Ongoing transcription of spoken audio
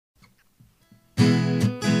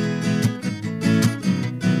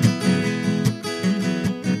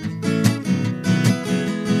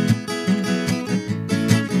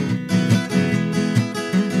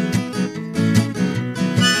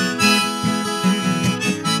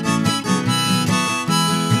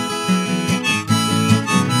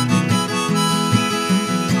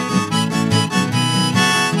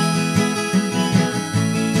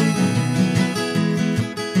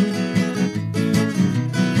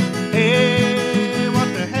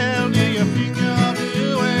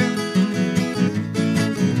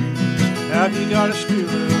got a screw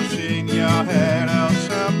in your head or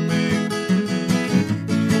something.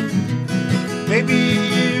 Maybe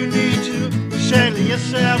you need to settle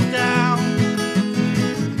yourself down.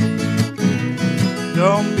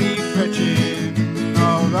 Don't be fretching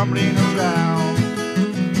or rumbling around.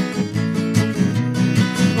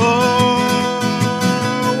 Oh,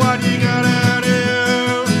 what you gotta do?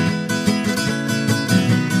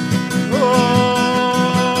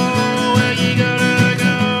 Oh, where you gotta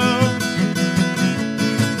go?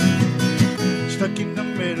 Stuck in the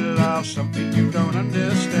middle of something you don't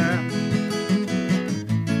understand.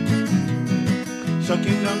 Stuck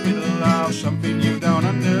in the middle of something you don't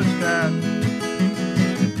understand.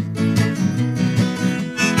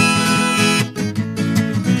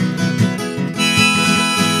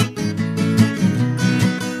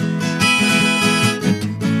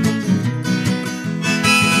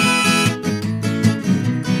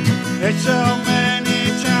 There's so many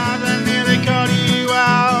times I nearly caught you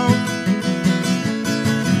out,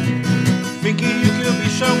 thinking you could be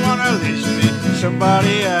someone or listening to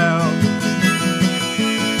somebody else.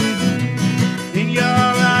 In your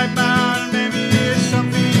right mind, maybe it's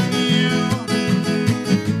something new,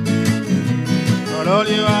 but all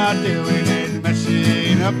you are doing is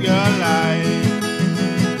messing up your life.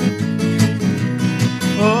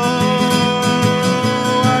 Oh,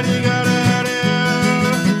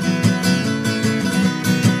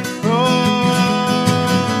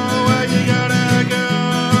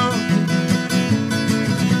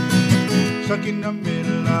 stuck in the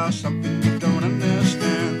middle of something you don't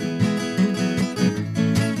understand.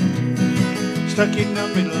 Stuck in the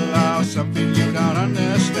middle of something you don't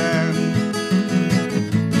understand.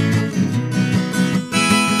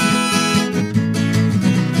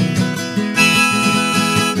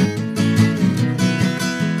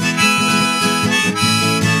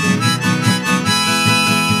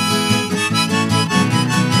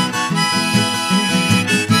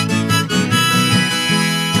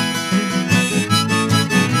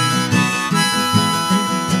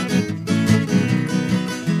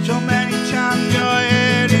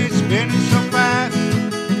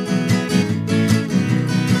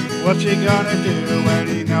 What you gonna do when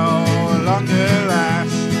he no longer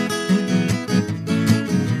lasts?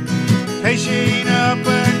 Pacing up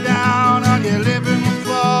and down on your living room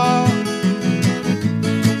floor,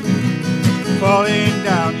 falling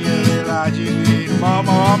down, you realize you need more.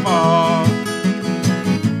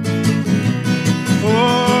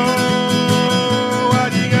 Oh,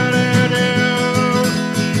 what you gonna do?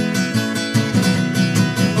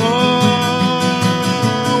 Oh,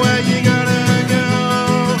 where you gonna go?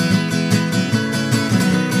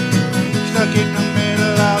 Stuck in the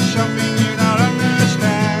middle of something you don't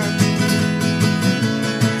understand.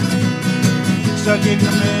 Stuck in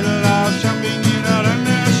the middle of something you don't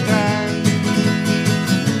understand.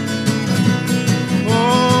 Oh,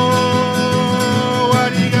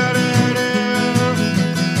 what you gotta do?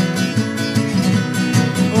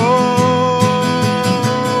 Oh,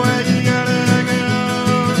 where you gotta go?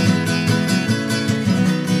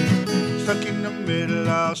 Stuck in the middle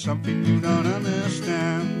of something you don't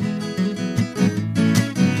understand.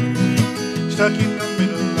 Stuck in the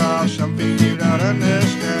middle of something you don't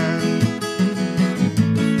understand.